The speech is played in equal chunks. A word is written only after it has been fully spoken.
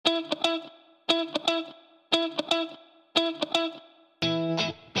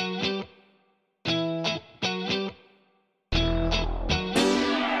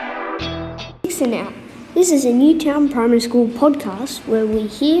Six and Out. This is a Newtown Primary School podcast where we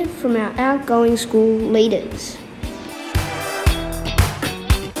hear from our outgoing school leaders.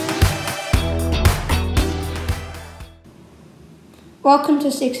 Welcome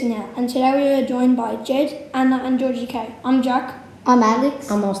to Six and Out, and today we are joined by Jed, Anna and Georgie K. I'm Jack. I'm Alex.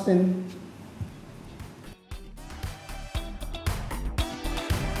 I'm Austin.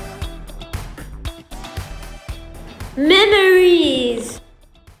 Memories!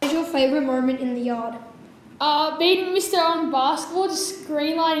 What is your favourite moment in the yard? Beating Mr. on basketball, just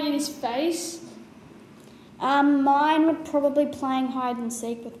green lighting in his face. Mine would probably playing hide and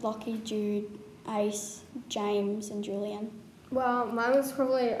seek with Lockie, Jude, Ace, James and Julian. Well, mine was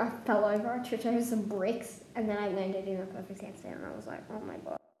probably I fell over, I tripped over some bricks, and then I landed in a perfect handstand, and I was like, oh my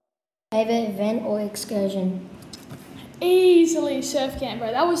god. Favourite event or excursion? Easily surf camp,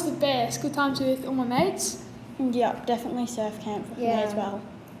 bro. That was the best. Good times with all my mates. Yeah, definitely surf camp for me as well.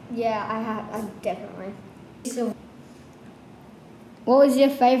 Yeah, I definitely. So, what was your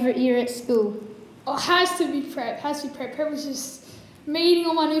favourite year at school? Oh, has to be prep. Prep was just meeting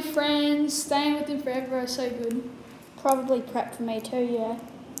all my new friends, staying with them forever. It was so good. Probably prep for me too, yeah.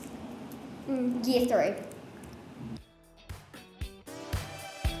 Year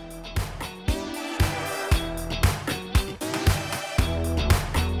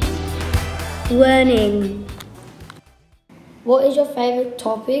 3. Learning. What is your favourite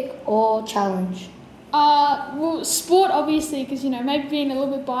topic or challenge? Well, sport obviously, because maybe being a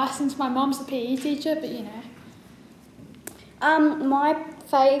little bit biased since my mum's the PE teacher, but My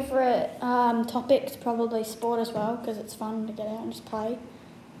favourite topic's probably sport as well because it's fun to get out and just play.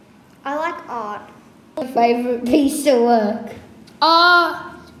 I like art. Favourite piece of work?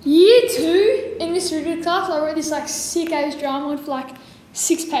 Year 2 in Miss Ridley class, I wrote this sick ass drama one for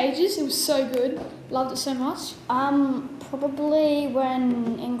 6 pages. It was so good. Loved it so much. Probably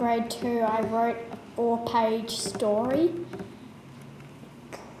when in grade 2 I wrote a 4-page story.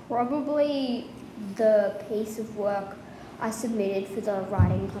 Probably the piece of work I submitted for the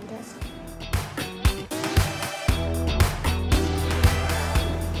writing contest.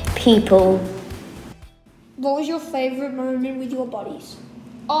 People. What was your favourite moment with your buddies?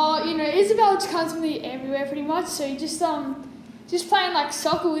 Isabel just comes with me everywhere pretty much, so you just playing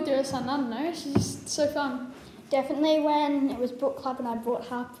soccer with her or something, I don't know, she's just so fun. Definitely when it was book club and I brought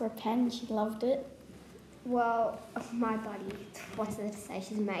Harper a pen, she loved it. Well, my buddy, what's there to say,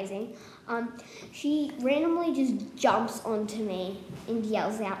 she's amazing. She randomly just jumps onto me and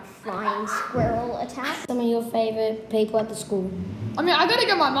yells out flying squirrel attack. Some of your favourite people at the school? I gotta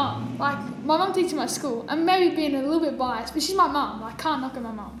go my mum. My mum teaches my school. I'm maybe being a little bit biased, but she's my mum. I can't knock on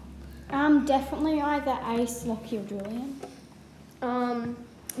my mum. Definitely either Ace, Lockie or Julian.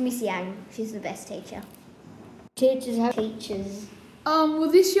 Miss Yang, she's the best teacher. Teachers have teachers. Well,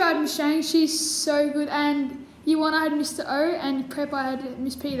 this year I had Miss Shang, she's so good, and year 1 I had Mr. O, and prep I had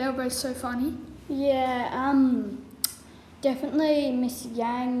Miss P, they were both so funny. Yeah, definitely Miss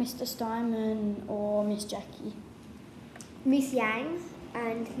Yang, Mr. Steinman or Miss Jackie. Miss Yang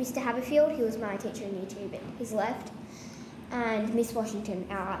and Mr. Haberfield, he was my teacher in year 2, but he's left. And Miss Washington,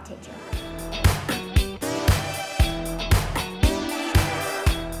 our art teacher.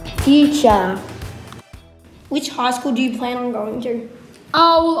 Future. Which high school do you plan on going to?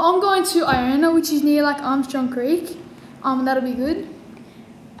 Well, I'm going to Iona, which is near Armstrong Creek. That'll be good.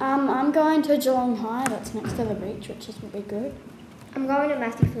 I'm going to Geelong High, that's next to the beach, which will be good. I'm going to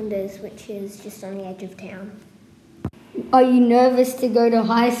Matthew Flinders, which is just on the edge of town. Are you nervous to go to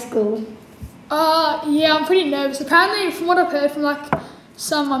high school? Yeah, I'm pretty nervous. Apparently, from what I've heard from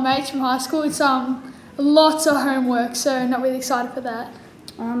some of my mates from high school, it's lots of homework, so not really excited for that.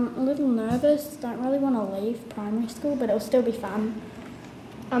 I'm a little nervous, don't really want to leave primary school, but it'll still be fun.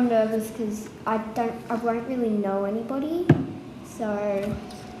 I'm nervous because I won't really know anybody, so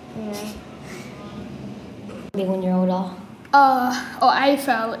yeah. Maybe when you're older.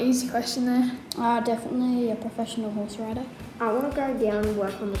 AFL, easy question there. Definitely a professional horse rider. I want to go down and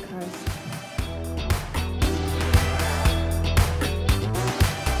work on the coast.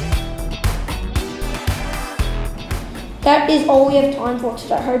 That is all we have time for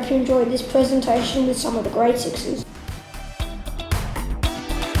today. I hope you enjoyed this presentation with some of the grade 6s.